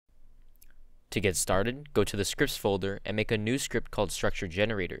To get started, go to the scripts folder and make a new script called structure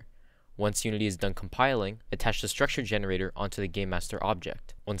generator. Once Unity is done compiling, attach the structure generator onto the Game Master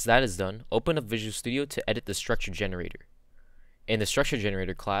object. Once that is done, open up Visual Studio to edit the structure generator. In the structure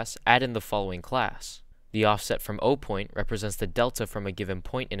generator class, add in the following class. The offset from O point represents the delta from a given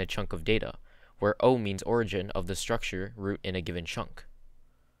point in a chunk of data, where O means origin of the structure root in a given chunk.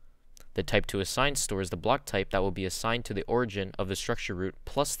 The type to assign stores the block type that will be assigned to the origin of the structure root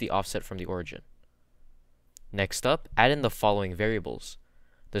plus the offset from the origin. Next up, add in the following variables.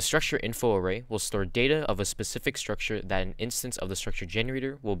 The structure info array will store data of a specific structure that an instance of the structure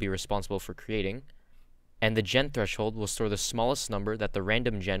generator will be responsible for creating, and the gen threshold will store the smallest number that the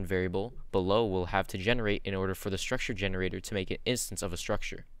random gen variable below will have to generate in order for the structure generator to make an instance of a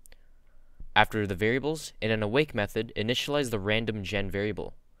structure. After the variables, in an awake method, initialize the random gen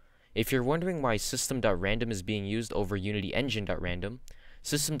variable. If you're wondering why system.random is being used over Unity engine.random,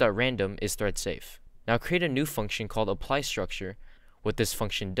 system.random is thread safe. Now create a new function called applyStructure. What this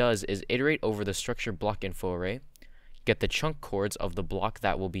function does is iterate over the structure block info array, get the chunk coords of the block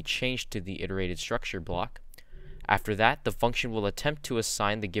that will be changed to the iterated structure block. After that, the function will attempt to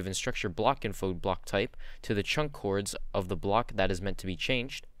assign the given structure block info block type to the chunk coords of the block that is meant to be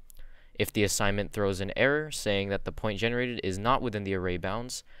changed. If the assignment throws an error saying that the point generated is not within the array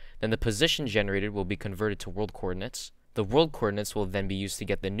bounds, then the position generated will be converted to world coordinates. The world coordinates will then be used to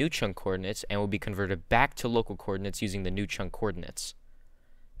get the new chunk coordinates and will be converted back to local coordinates using the new chunk coordinates.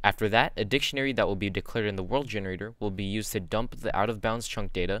 After that, a dictionary that will be declared in the world generator will be used to dump the out-of-bounds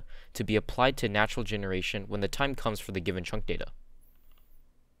chunk data to be applied to natural generation when the time comes for the given chunk data.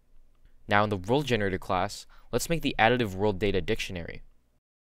 Now in the world generator class, let's make the additive world data dictionary.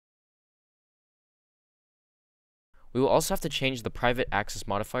 We will also have to change the private access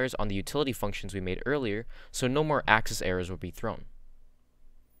modifiers on the utility functions we made earlier, so no more access errors will be thrown.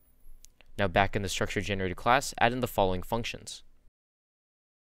 Now back in the structure generator class, add in the following functions.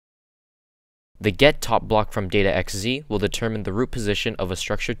 The get top block from data xz will determine the root position of a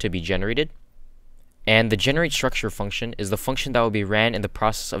structure to be generated, and the generate structure function is the function that will be ran in the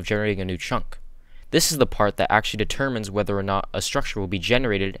process of generating a new chunk. This is the part that actually determines whether or not a structure will be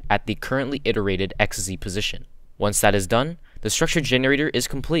generated at the currently iterated xz position. Once that is done, the structure generator is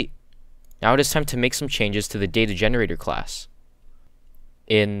complete. Now it is time to make some changes to the data generator class.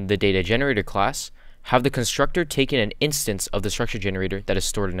 In the data generator class, have the constructor take in an instance of the structure generator that is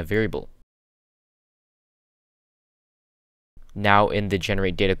stored in a variable. Now in the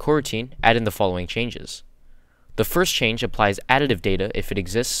generate data coroutine, add in the following changes. The first change applies additive data if it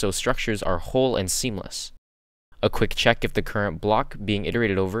exists so structures are whole and seamless. A quick check if the current block being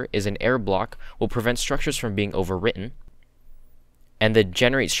iterated over is an error block will prevent structures from being overwritten. And the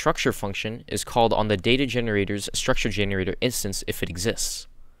generate structure function is called on the data generator's structure generator instance if it exists.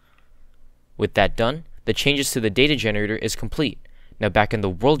 With that done, the changes to the data generator is complete. Now back in the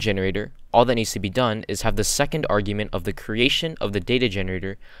world generator, all that needs to be done is have the second argument of the creation of the data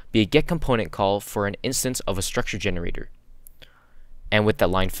generator be a get component call for an instance of a structure generator. And with that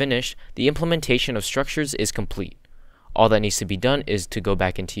line finished, the implementation of structures is complete. All that needs to be done is to go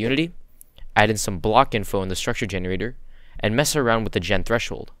back into Unity, add in some block info in the structure generator, and mess around with the gen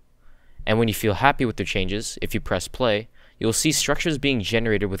threshold. And when you feel happy with the changes, if you press play, you'll see structures being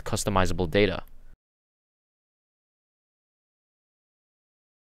generated with customizable data.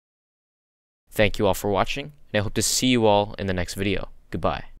 Thank you all for watching, and I hope to see you all in the next video. Goodbye.